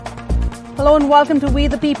Hello and welcome to We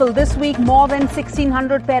the People. This week, more than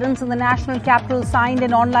 1,600 parents in the national capital signed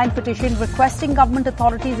an online petition requesting government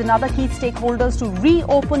authorities and other key stakeholders to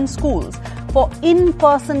reopen schools for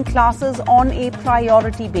in-person classes on a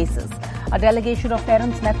priority basis. A delegation of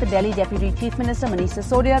parents met the Delhi Deputy Chief Minister Manish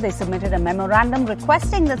Sisodia. They submitted a memorandum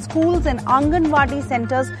requesting that schools and Anganwadi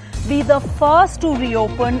centres be the first to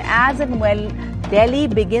reopen as and when Delhi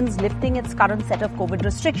begins lifting its current set of COVID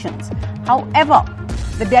restrictions. However,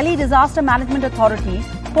 the Delhi Disaster Management Authority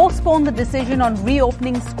postponed the decision on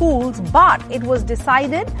reopening schools, but it was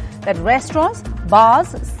decided that restaurants, bars,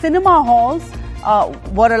 cinema halls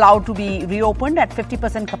were allowed to be reopened at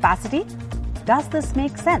 50% capacity. Does this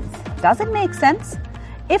make sense? Does it make sense?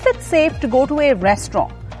 If it's safe to go to a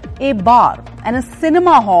restaurant, a bar and a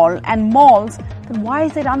cinema hall and malls, then why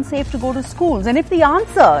is it unsafe to go to schools? And if the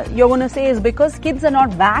answer you're going to say is because kids are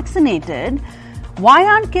not vaccinated, why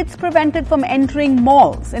aren't kids prevented from entering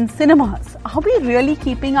malls and cinemas? Are we really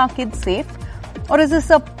keeping our kids safe? Or is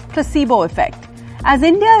this a placebo effect? As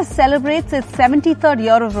India celebrates its 73rd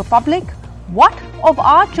year of republic, what of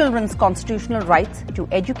our children's constitutional rights to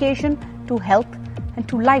education, to health and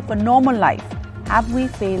to life, a normal life? Have we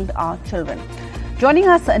failed our children? Joining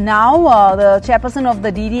us now, the chairperson of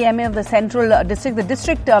the DDMA of the Central District, the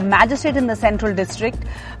District Magistrate in the Central District.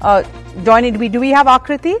 Do we have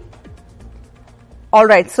Akriti? All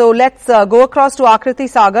right, so let's go across to Akriti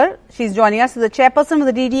Sagar. She's joining us. She's the chairperson of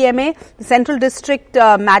the DDMA, the Central District,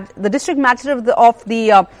 the District Magistrate of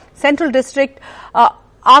the Central District.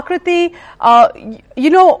 Akriti,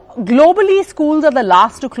 globally schools are the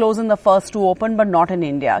last to close and the first to open, but not in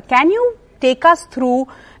India. Can you take us through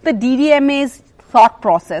the DDMA's thought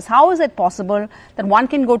process? How is it possible that one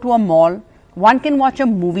can go to a mall, one can watch a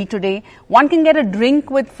movie today, one can get a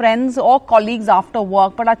drink with friends or colleagues after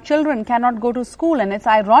work, but our children cannot go to school? And it's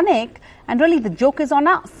ironic, and really the joke is on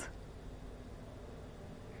us.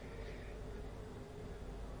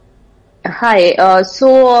 Hi. The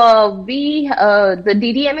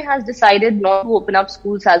DDMA has decided not to open up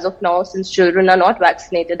schools as of now, since children are not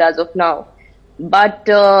vaccinated as of now. But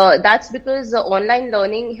that's because online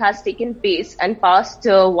learning has taken pace, and past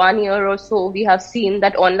 1 year or so, we have seen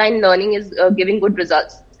that online learning is giving good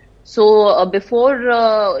results. So before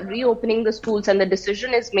reopening the schools and the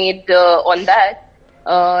decision is made on that,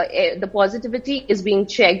 the positivity is being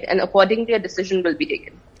checked, and accordingly a decision will be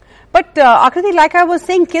taken. But Akriti, like I was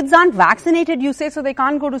saying, kids aren't vaccinated, you say, so they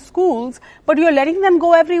can't go to schools, but you're letting them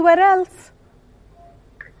go everywhere else.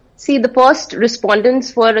 See, the first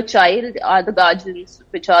respondents for a child are the guardians,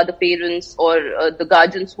 which are the parents or the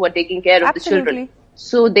guardians who are taking care of the children.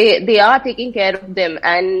 So they are taking care of them.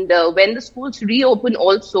 And when the schools reopen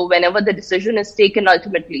also, whenever the decision is taken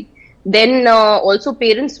ultimately, then also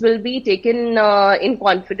parents will be taken in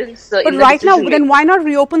confidence. But right now, then why not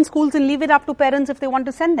reopen schools and leave it up to parents if they want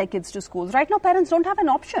to send their kids to schools? Right now, parents don't have an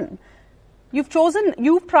option. You've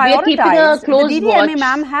prioritized. The DDMA,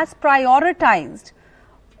 ma'am, has prioritized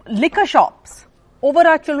liquor shops over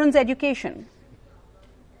our children's education.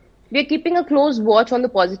 We are keeping a close watch on the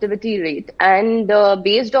positivity rate, and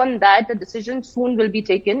based on that, a decision soon will be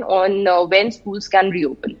taken on when schools can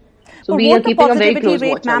reopen. So we are keeping a very close watch on it. Won't the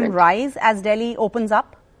positivity rate, ma'am, rise as Delhi opens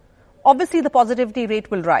up? Obviously, the positivity rate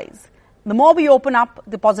will rise. The more we open up,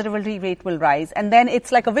 the positivity rate will rise, and then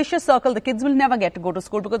it's like a vicious circle. The kids will never get to go to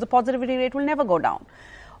school because the positivity rate will never go down.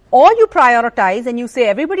 Or you prioritize and you say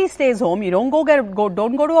everybody stays home, you don't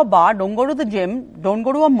don't go to a bar, don't go to the gym, don't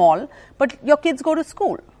go to a mall, but your kids go to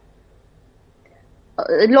school.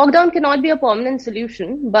 Lockdown cannot be a permanent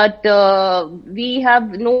solution, but we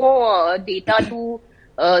have no data to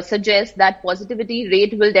suggest that positivity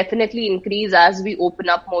rate will definitely increase as we open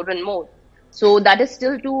up more and more. So that is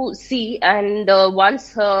still to see, and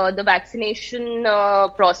once the vaccination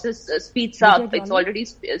process speeds up, it's already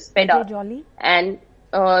sped up. And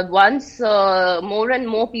once more and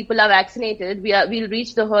more people are vaccinated, we'll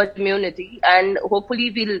reach the herd immunity, and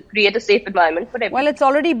hopefully we'll create a safe environment for everyone. Well, it's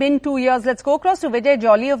already been 2 years. Let's go across to Vijay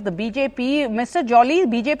Jolly of the BJP. Mr. Jolly,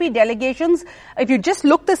 BJP delegations, if you just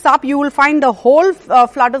look this up, you will find the whole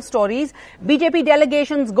flood of stories. BJP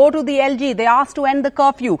delegations go to the LG. They asked to end the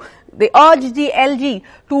curfew. They urge the LG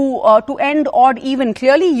to end odd even.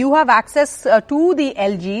 Clearly, you have access to the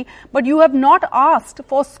LG, but you have not asked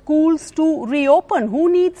for schools to reopen. Who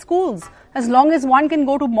needs schools? As long as one can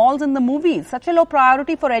go to malls and the movies. Such a low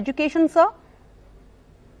priority for education, sir?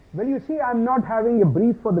 Well, you see, I'm not having a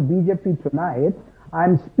brief for the BJP tonight.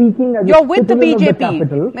 I'm speaking as You're a with the citizen BJP, of the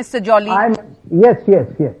capital. Mr. Jolly. Yes.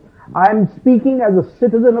 I'm speaking as a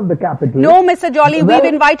citizen of the capital. No, Mr. Jolly, we've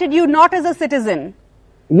invited you not as a citizen.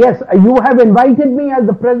 Yes, you have invited me as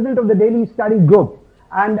the president of the Daily Study Group.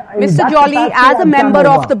 And Mr. Jolly, as a member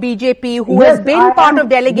of the BJP who has been part of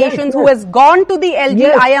delegations, who has gone to the LG,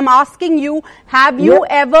 I am asking you, have you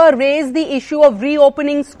ever raised the issue of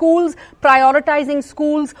reopening schools, prioritizing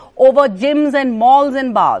schools over gyms and malls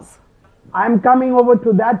and bars? I'm coming over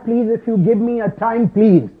to that, please, if you give me a time,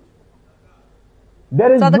 please.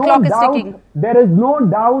 There is there is no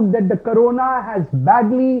doubt that the corona has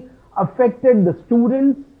badly affected the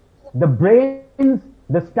students, the brains,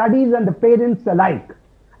 the studies and the parents alike.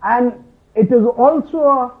 And it is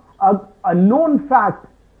also a known fact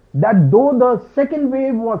that though the second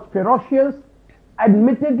wave was ferocious,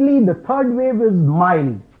 admittedly the third wave is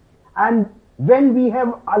mild. And when we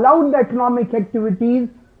have allowed the economic activities,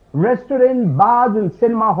 restaurants, bars and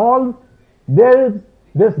cinema halls, there is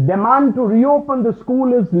this demand to reopen the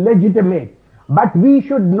school is legitimate. But we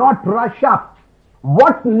should not rush up.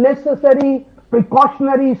 What necessary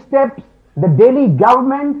precautionary steps the Delhi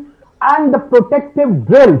government and the protective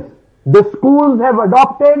drills the schools have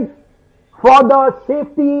adopted for the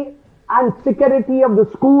safety and security of the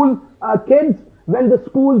school kids when the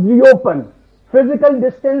schools reopen. Physical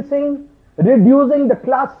distancing, reducing the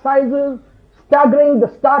class sizes, staggering the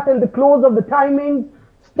start and the close of the timings,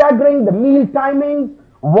 staggering the meal timings,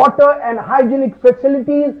 water and hygienic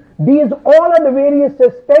facilities. These all are the various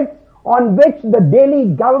aspects on which the Delhi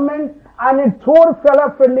government and its whole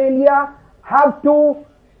paraphernalia have to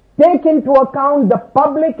take into account the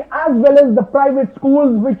public as well as the private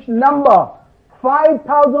schools, which number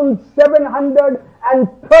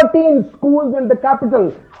 5,713 schools in the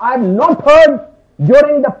capital. I have not heard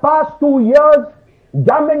during the past 2 years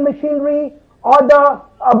government machinery or the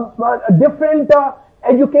different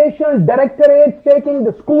educational directorates taking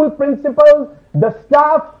the school principals, the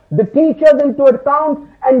staff, the teachers into account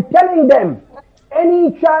and telling them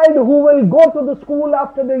any child who will go to the school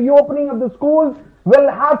after the reopening of the schools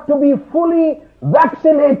will have to be fully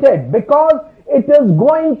vaccinated, because it is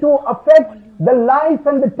going to affect the life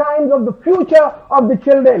and the times of the future of the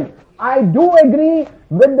children. I do agree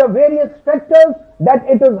with the various factors that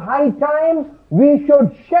it is high time we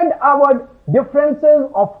should shed our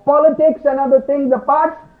differences of politics and other things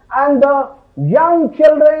apart, and the young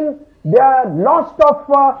children, they are lost of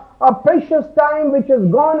a precious time which is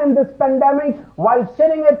gone in this pandemic while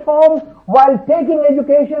sitting at home, while taking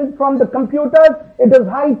education from the computers. It is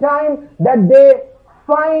high time that they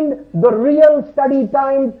find the real study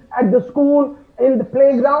time at the school, in the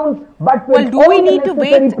playgrounds. But do we need to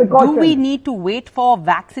wait? Do we need to wait for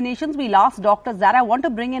vaccinations? We'll ask Dr. Zara. I want to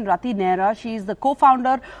bring in Rati Nehra. She is the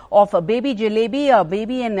co-founder of Baby Jalebi, a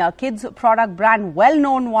baby and kids product brand,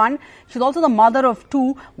 well-known one. She's also the mother of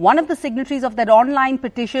two, one of the signatories of that online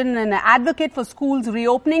petition and an advocate for schools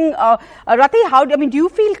reopening. Rati, do you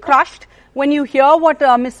feel crushed when you hear what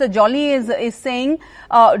Mr. Jolly is saying?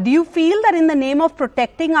 Do you feel that in the name of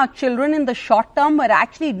protecting our children in the short term, we're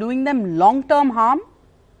actually doing them long-term harm?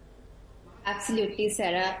 Absolutely,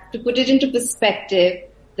 Sarah. To put it into perspective,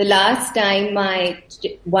 the last time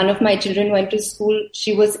one of my children went to school,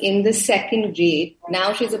 she was in the 2nd grade.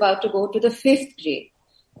 Now she's about to go to the 5th grade.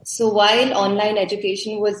 So while online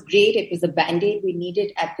education was great, it was a band-aid we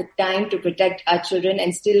needed at the time to protect our children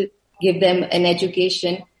and still give them an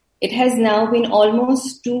education. It has now been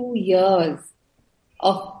almost 2 years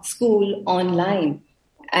of school online.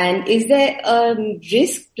 And is there a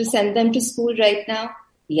risk to send them to school right now?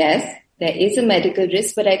 Yes, there is a medical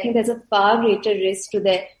risk, but I think there's a far greater risk to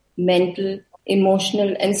their mental,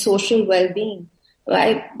 emotional, and social well-being.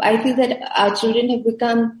 I feel that our children have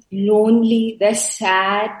become lonely, they're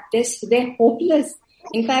sad, they're hopeless.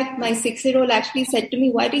 In fact, my 6-year-old actually said to me,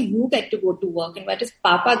 why do you get to go to work and why does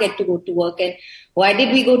Papa get to go to work, and why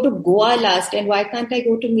did we go to Goa last and why can't I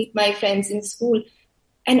go to meet my friends in school?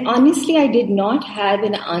 And honestly, I did not have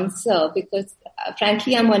an answer because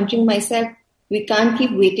frankly, I'm wondering myself, we can't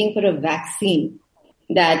keep waiting for a vaccine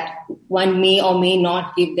that one may or may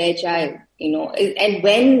not give their child. And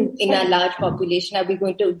when in a large population are we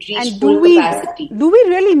going to reach full capacity? Do we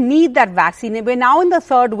really need that vaccine? We're now in the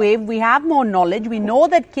 3rd wave. We have more knowledge. We know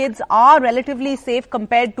that kids are relatively safe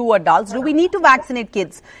compared to adults. Do we need to vaccinate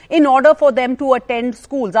kids in order for them to attend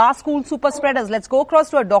schools? Are schools super spreaders? Let's go across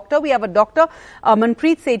to a doctor. We have a doctor,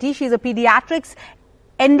 Manpreet Sethi. She's a pediatrics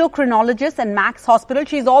endocrinologist at Max Hospital.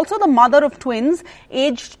 She's also the mother of twins,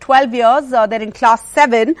 aged 12 years. They're in class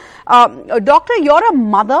 7. Doctor, you're a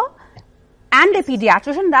mother and a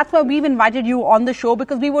pediatrician. That's why we've invited you on the show,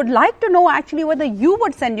 because we would like to know actually whether you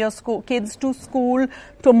would send your kids to school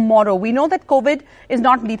tomorrow. We know that COVID is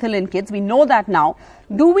not lethal in kids. We know that now.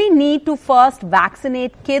 Do we need to first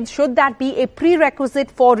vaccinate kids? Should that be a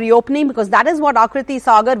prerequisite for reopening? Because that is what Akriti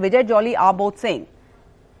Sagar, Vijay Jolly are both saying.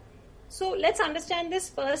 So let's understand this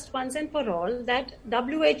first once and for all, that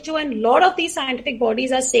WHO and a lot of these scientific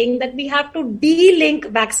bodies are saying that we have to de-link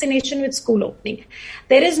vaccination with school opening.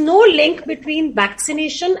 There is no link between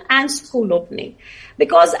vaccination and school opening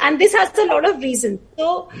and this has a lot of reasons.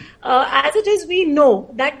 So as it is, we know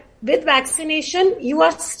that with vaccination, you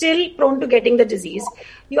are still prone to getting the disease.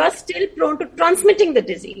 You are still prone to transmitting the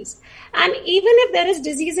disease. And even if there is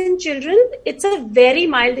disease in children, it's a very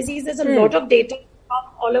mild disease. There's a lot of data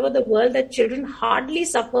all over the world that children hardly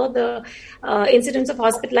suffer. The incidence of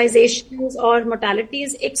hospitalizations or mortality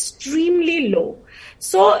is extremely low.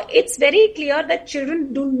 So it's very clear that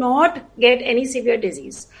children do not get any severe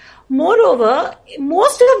disease. Moreover,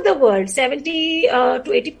 most of the world, 70 to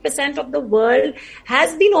 80% of the world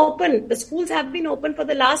has been open. The schools have been open for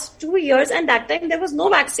the last 2 years, and that time there was no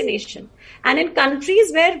vaccination. And in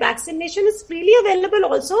countries where vaccination is freely available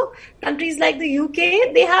also, countries like the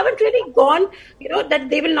UK, they haven't really gone, that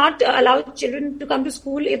they will not allow children to come to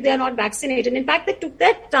school if they are not vaccinated. In fact, they took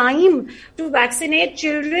their time to vaccinate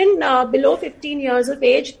children below 15 years of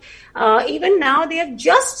age. Even now, they have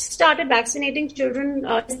just started vaccinating children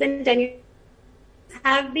less than 10 years,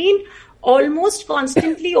 have been almost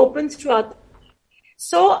constantly open throughout.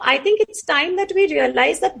 So I think it's time that we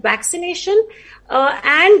realize that vaccination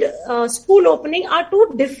and school opening are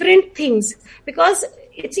two different things, because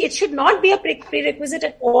it should not be a prerequisite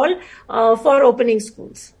at all for opening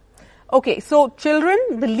schools. Okay, so children,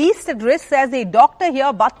 the least at risk, says a doctor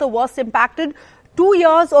here, but the worst impacted. 2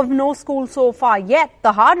 years of no school so far. Yet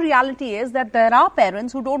the hard reality is that there are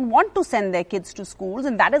parents who don't want to send their kids to schools,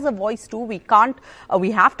 and that is a voice too. We can't,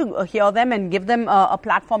 we have to hear them and give them a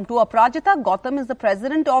platform too. Aprajita Gautam is the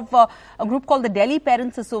president of a group called the Delhi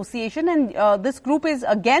Parents Association, and this group is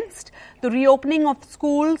against the reopening of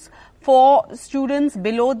schools for students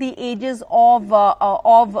below the ages of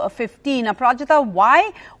 15. Aprajita,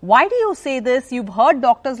 why do you say this? You've heard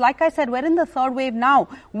doctors. Like I said, we're in the third wave now.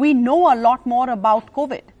 We know a lot more about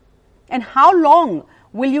COVID. And how long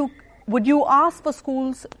would you ask for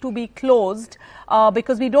schools to be closed?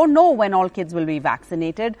 Because we don't know when all kids will be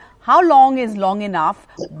vaccinated. How long is long enough?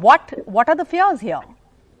 What are the fears here?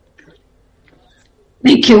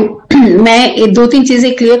 Thank you. मैं 2-3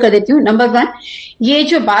 चीजें clear कर देती हूँ। Number 1, ये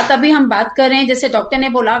जो बात अभी हम बात कर रहे हैं, जैसे डॉक्टर ने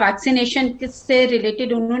बोला वैक्सीनेशन किससे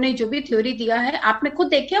रिलेटेड उन्होंने जो भी थ्योरी दिया है, आपने खुद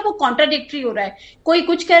देखिए वो कॉन्ट्राडिक्टरी हो रहा है। कोई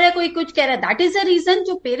कुछ कह रहा है, कोई कुछ कह रहा है। दैट इज द रीजन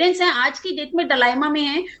जो पेरेंट्स हैं आज की डेट में डायलेमा में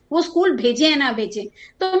हैं, वो स्कूल भेजे या ना भेजे।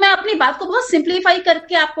 तो मैं अपनी बात को बहुत सिंप्लीफाई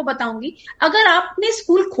करके आपको बताऊंगी। अगर आपने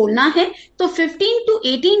स्कूल खोलना है तो 15 to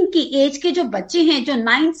 18 की एज के जो बच्चे हैं, जो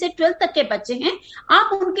 9 से 12 तक के बच्चे हैं,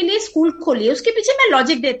 आप उनके लिए स्कूल खोलिए। उसके पीछे मैं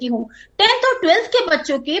लॉजिक देती हूँ। 10th और 12th के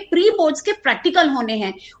बच्चों के प्री बोर्ड्स के प्रैक्टिकल होने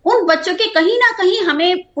हैं। उन बच्चों के कहीं ना कहीं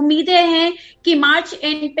हमें उम्मीदें हैं कि मार्च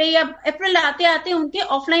एंड पे या अप्रैल आते आते उनके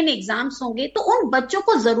ऑफलाइन एग्जाम्स होंगे। तो उन बच्चों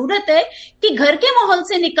को जरूरत है कि घर के माहौल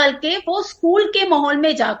से निकल के वो स्कूल के माहौल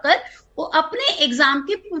में जाकर वो अपने एग्जाम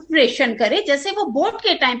की प्रिपरेशन करे, जैसे वो बोर्ड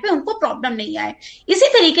के टाइम पे उनको प्रॉब्लम नहीं आए। इसी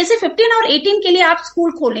तरीके से 15 और 18 के लिए आप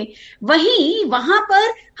स्कूल खोलें। वहीं वहां पर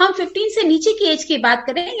हम 15 से नीचे की एज की बात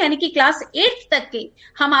करें, यानी कि क्लास 8 तक के,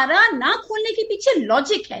 हमारा ना खोलने के पीछे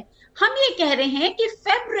लॉजिक है। हम ये कह रहे हैं कि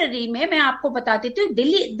फरवरी में, मैं आपको बता देती हूँ,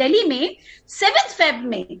 दिल्ली में 7th Feb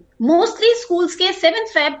में मोस्टली स्कूल्स के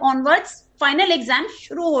 7th Feb onwards final exam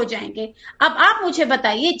शुरू हो जाएंगे। अब आप मुझे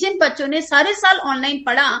बताइए, जिन बच्चों ने सारे साल ऑनलाइन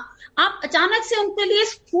पढ़ा, आप अचानक से उनके लिए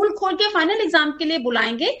स्कूल खोल के फाइनल एग्जाम के लिए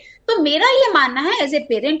बुलाएंगे? तो मेरा ये मानना है, as a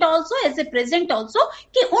parent also, as a president also,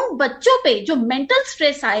 कि उन बच्चों पे जो मेंटल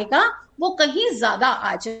स्ट्रेस आएगा वो कहीं ज्यादा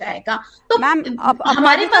आ जाएगा। तो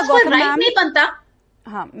हमारे पास कोई राइट नहीं बनता।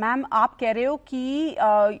 हाँ मैम, आप कह रहे हो कि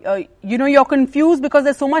you are confuse because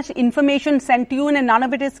there so much information sent to you and none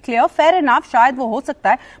of it is clear. Fair enough, शायद वो हो सकता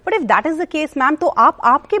है, but if that is the case ma'am, तो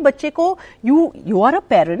आपके बच्चे को, you are a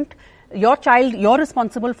parent, your child, you're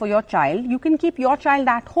responsible for your child, you can keep your child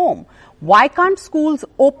at home. Why can't schools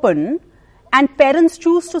open and parents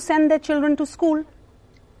choose to send their children to school?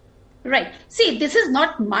 Right. See, this is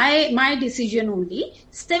not my decision only.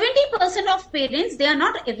 70% of parents, they are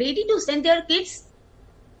not ready to send their kids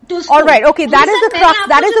to school. All right. Okay. That is the crux.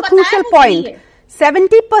 That is the crucial point.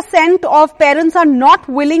 70% of parents are not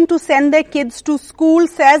willing to send their kids to school,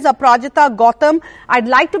 says Aprajita Gautam. I'd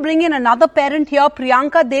like to bring in another parent here,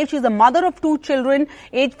 Priyanka Dev. She's a mother of 2 children,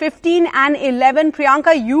 age 15 and 11.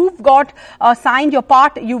 Priyanka, you've got signed your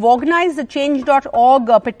part. You've organized the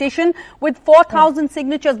change.org petition with 4,000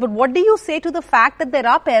 signatures. But what do you say to the fact that there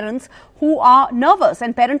are parents who are nervous,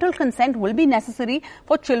 and parental consent will be necessary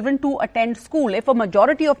for children to attend school. If a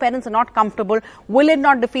majority of parents are not comfortable, will it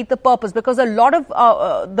not defeat the purpose? Because a lot of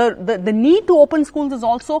the need to open schools is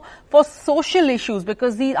also for social issues,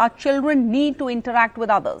 because our children need to interact with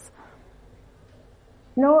others.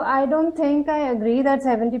 No, I don't think I agree that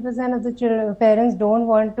 70% of the parents don't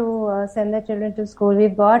want to send their children to school.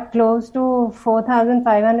 We've got close to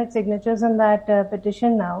 4,500 signatures on that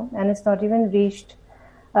petition now, and it's not even reached,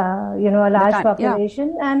 a large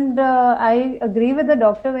population. Yeah. And I agree with the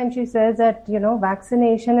doctor when she says that,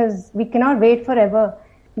 vaccination we cannot wait forever.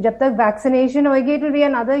 Jab tak vaccination hoegi, it will be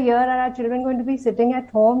another year, and our children are going to be sitting at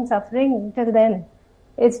home suffering till then.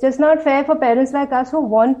 It's just not fair for parents like us who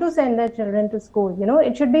want to send their children to school.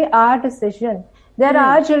 It should be our decision. They're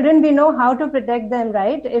our children. We know how to protect them,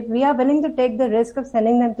 right? If we are willing to take the risk of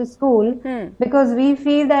sending them to school because we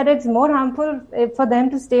feel that it's more harmful for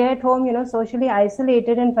them to stay at home, socially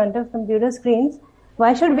isolated in front of computer screens,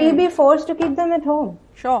 why should we be forced to keep them at home?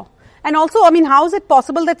 Sure. And also, how is it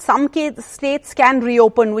possible that some states can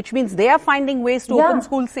reopen, which means they are finding ways to open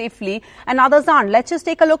schools safely and others aren't? Let's just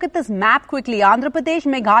take a look at this map quickly. Andhra Pradesh,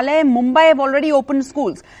 Meghalaya, Mumbai have already opened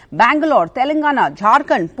schools. Bangalore, Telangana,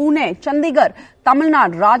 Jharkhand, Pune, Chandigarh, Tamil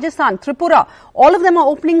Nadu, Rajasthan, Tripura, all of them are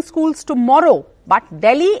opening schools tomorrow. But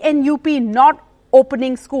Delhi and UP not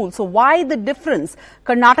opening schools. So why the difference?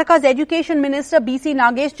 Karnataka's Education Minister B.C.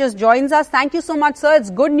 Nagesh just joins us. Thank you so much, sir. It's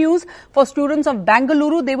good news for students of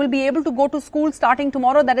Bengaluru. They will be able to go to school starting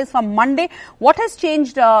tomorrow. That is from Monday. What has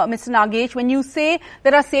changed, Mr. Nagesh? When you say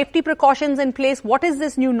there are safety precautions in place, what is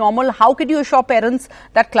this new normal? How could you assure parents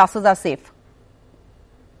that classes are safe?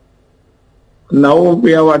 Now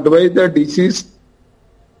we have advised the DCs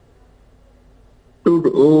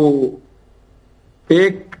to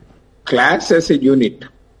take class as a unit.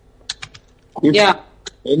 If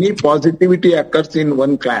any positivity occurs in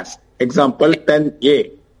one class, example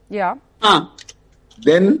 10A,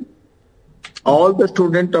 then all the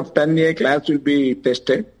students of 10A class will be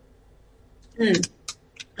tested.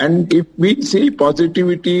 And if we see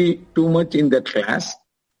positivity too much in that class,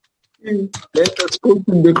 then the school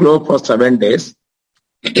will be closed for 7 days.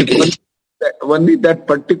 Only that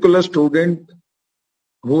particular student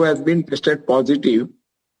who has been tested positive,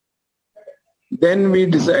 then we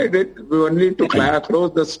decided we only to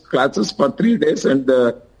close the classes for 3 days and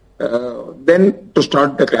then to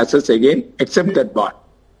start the classes again, except that part.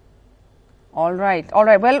 All right.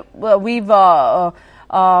 Well, we've,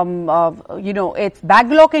 it's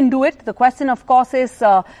Bangalore can do it. The question, of course, is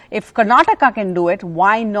if Karnataka can do it,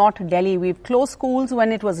 why not Delhi? We've closed schools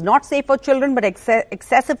when it was not safe for children, but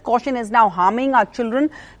excessive caution is now harming our children.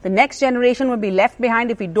 The next generation will be left behind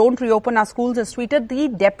if we don't reopen our schools, as tweeted the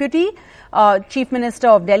Deputy Chief Minister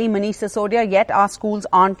of Delhi, Manish Sisodia. Yet our schools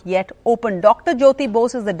aren't yet open. Dr. Jyoti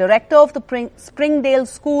Bose is the director of the Springdale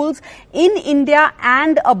schools in India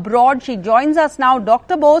and abroad. She joins us now.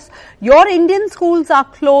 Dr. Bose, your Indian schools are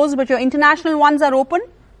closed, but your international ones are open?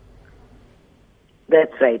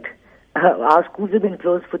 That's right. Our schools have been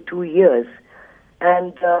closed for 2 years,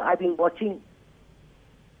 and I've been watching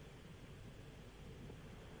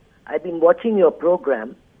your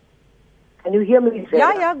program. Can you hear me,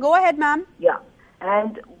 Sarah? Yeah, go ahead, ma'am. Yeah.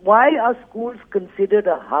 And why are schools considered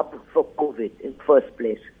a hub for COVID in the first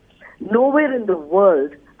place? Nowhere in the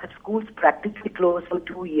world are schools practically closed for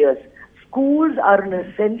 2 years. Schools are an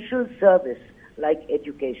essential service like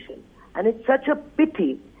education. And it's such a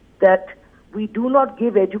pity that we do not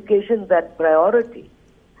give education that priority.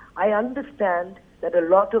 I understand that a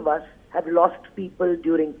lot of us have lost people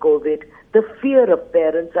during COVID. The fear of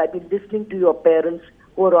parents, I've been listening to your parents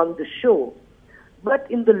who are on the show. But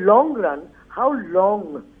in the long run, how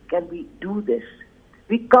long can we do this?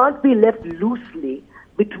 We can't be left loosely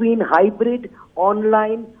between hybrid,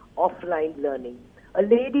 online, offline learning. A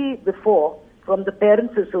lady before from the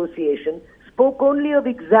Parents Association spoke only of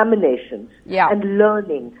examinations and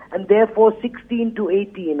learning, and therefore 16 to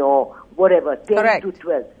 18 or whatever, 10 to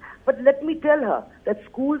 12. But let me tell her that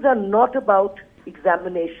schools are not about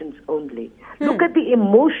examinations only. Look at the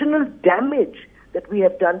emotional damage that we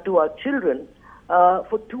have done to our children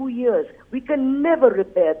for 2 years. We can never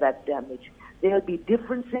repair that damage. There will be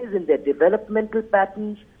differences in their developmental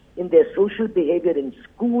patterns, in their social behavior in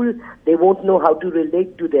school. They won't know how to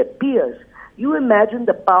relate to their peers. You imagine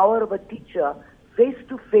the power of a teacher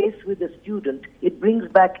face-to-face with a student. It brings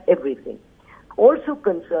back everything. Also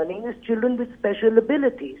concerning is children with special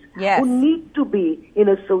abilities who need to be in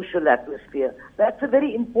a social atmosphere. That's a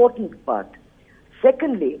very important part.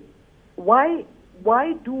 Secondly, why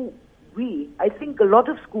do we, I think a lot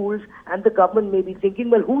of schools and the government may be thinking,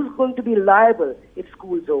 well, who's going to be liable if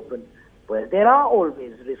schools open? Well, there are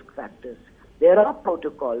always risk factors. There are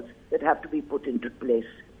protocols that have to be put into place.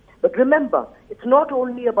 But remember, it's not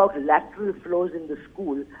only about lateral flows in the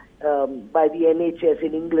school by the NHS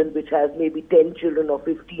in England, which has maybe 10 children or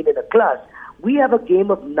 15 in a class. We have a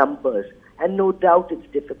game of numbers, and no doubt it's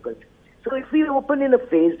difficult. So if we open in a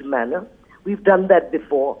phased manner, we've done that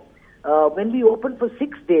before. When we opened for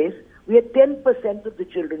 6 days, we had 10% of the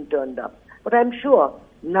children turned up. But I'm sure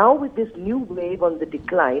now with this new wave on the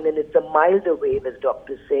decline, and it's a milder wave, as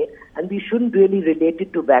doctors say, and we shouldn't really relate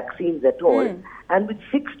it to vaccines at all, and with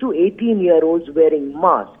 6 to 18-year-olds wearing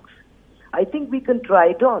masks, I think we can try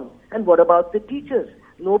it on. And what about the teachers?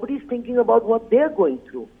 Nobody's thinking about what they're going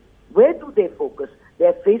through. Where do they focus?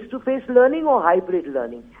 They're face-to-face learning or hybrid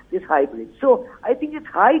learning? This hybrid. So I think it's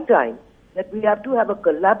high time that we have to have a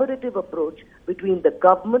collaborative approach between the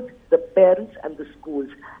government, the parents, and the schools.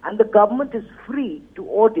 And the government is free to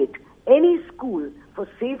audit any school for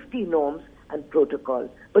safety norms and protocol.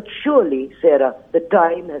 But surely, Sarah, the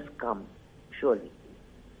time has come. Surely.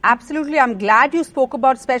 Absolutely. I'm glad you spoke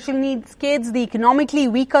about special needs kids, the economically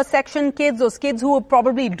weaker section kids, those kids who have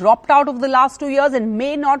probably dropped out of the last 2 years and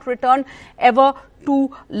may not return ever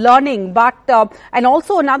to learning. But, and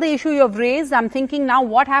also another issue you have raised, I'm thinking now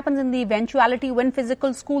what happens in the eventuality when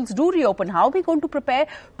physical schools do reopen? How are we going to prepare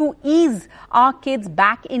to ease our kids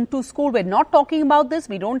back into school? We're not talking about this.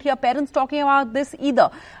 We don't hear parents talking about this either.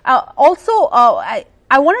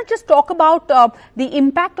 I want to just talk about the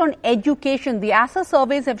impact on education. The ASA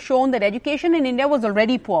surveys have shown that education in India was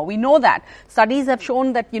already poor. We know that. Studies have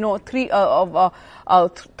shown that,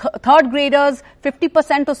 third graders,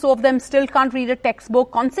 50% or so of them still can't read a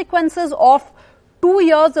textbook. Consequences of 2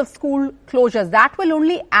 years of school closures. That will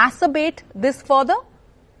only exacerbate this further?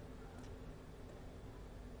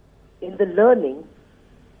 In the learning,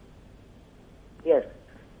 yes.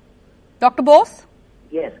 Dr. Bose?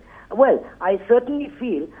 Yes. Well, I certainly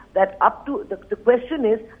feel that up to the question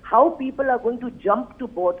is how people are going to jump to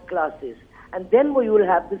board classes, and then you will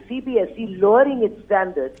have the CBSE lowering its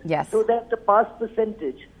standards so that the pass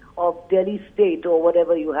percentage of Delhi State or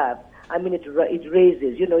whatever you have, I mean, it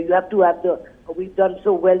raises. You have to have we've done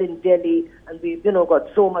so well in Delhi, and we've got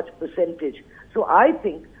so much percentage. So I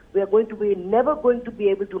think we are never going to be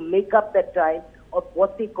able to make up that time of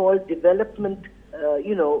what they call development,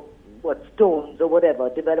 stones or whatever,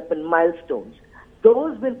 development milestones.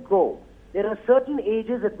 Those will go. There are certain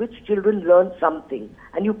ages at which children learn something,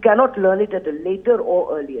 and you cannot learn it at a later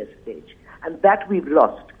or earlier stage. And that we've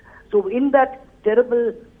lost. So in that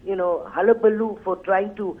terrible, hullabaloo for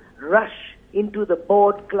trying to rush into the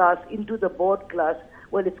board class,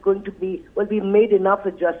 well, it's going to be, we've made enough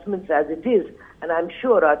adjustments as it is, and I'm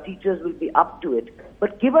sure our teachers will be up to it.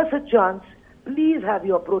 But give us a chance. Please have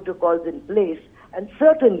your protocols in place. And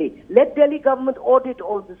certainly, let Delhi government audit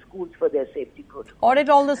all the schools for their safety protocols. Audit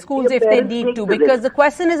all the schools if they need to, because the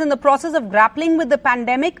question is, in the process of grappling with the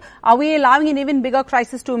pandemic, are we allowing an even bigger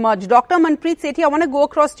crisis to emerge? Dr. Manpreet Sethi, I want to go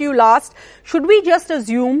across to you last. Should we just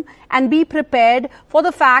assume and be prepared for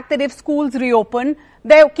the fact that if schools reopen,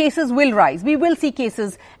 their cases will rise? We will see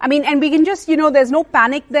cases. I mean, and we can just, there's no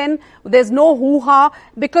panic then, there's no hoo-ha,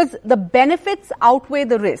 because the benefits outweigh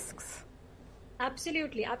the risks.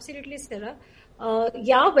 Absolutely, Sarah.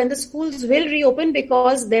 When the schools will reopen,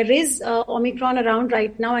 because there is Omicron around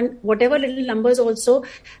right now, and whatever little numbers also,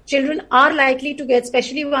 children are likely to get,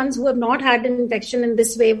 especially ones who have not had an infection in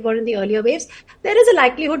this wave or in the earlier waves, there is a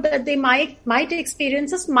likelihood that they might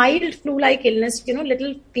experience a mild flu-like illness,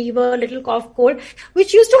 little fever, little cough, cold,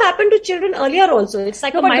 which used to happen to children earlier also. It's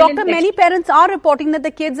like a mild infection. Doctor, many parents are reporting that the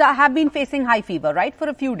kids have been facing high fever, right, for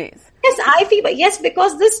a few days. Yes, high fever. Yes,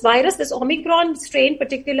 because this virus, this Omicron strain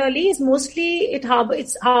particularly, is mostly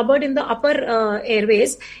it's harbored in the upper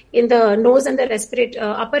airways, in the nose and the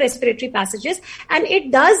upper respiratory passages, and it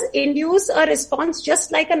does induce a response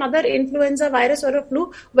just like another influenza virus or a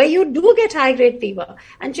flu, where you do get high-grade fever.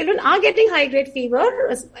 And children are getting high-grade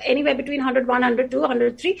fever, anywhere between 101, 102,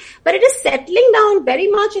 103, but it is settling down very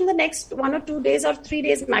much in the next 1 or 2 days or 3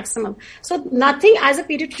 days maximum. So nothing, as a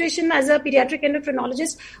pediatrician, as a pediatric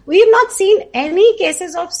endocrinologist, we have not seen any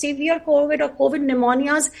cases of severe COVID or COVID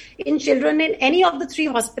pneumonias in children in any of the 3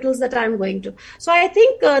 hospitals that I'm going to. So I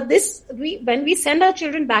think when we send our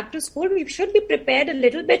children back to school, we should be prepared a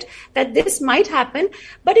little bit that this might happen.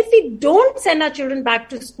 But if we don't send our children back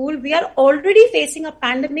to school, we are already facing a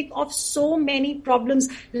pandemic of so many problems,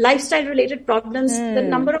 lifestyle-related problems, the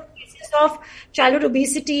number of cases of childhood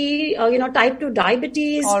obesity, type 2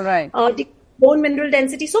 diabetes, bone mineral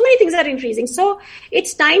density, so many things are increasing. So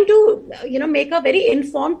it's time to, make a very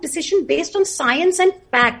informed decision based on science and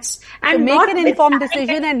facts. And to make an informed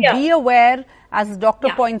decision and be aware, as the doctor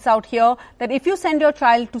points out here, that if you send your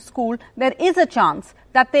child to school, there is a chance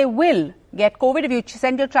that they will get COVID. If you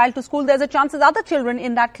send your child to school, there's a chance that other children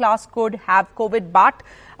in that class could have COVID. But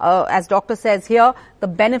as doctor says here, the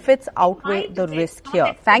benefits outweigh the risk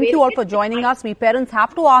here. Thank you all for joining us. We parents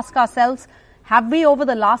have to ask ourselves, have we over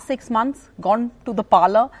the last 6 months gone to the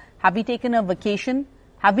parlor? Have we taken a vacation?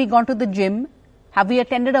 Have we gone to the gym? Have we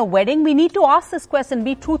attended a wedding? We need to ask this question,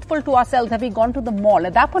 be truthful to ourselves. Have we gone to the mall?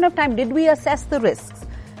 At that point of time, did we assess the risks?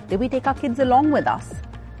 Did we take our kids along with us?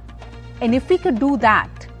 And if we could do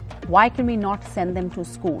that, why can we not send them to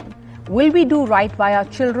school? Will we do right by our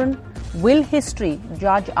children? Will history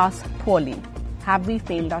judge us poorly? Have we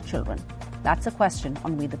failed our children? That's a question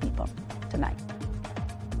on We the People tonight.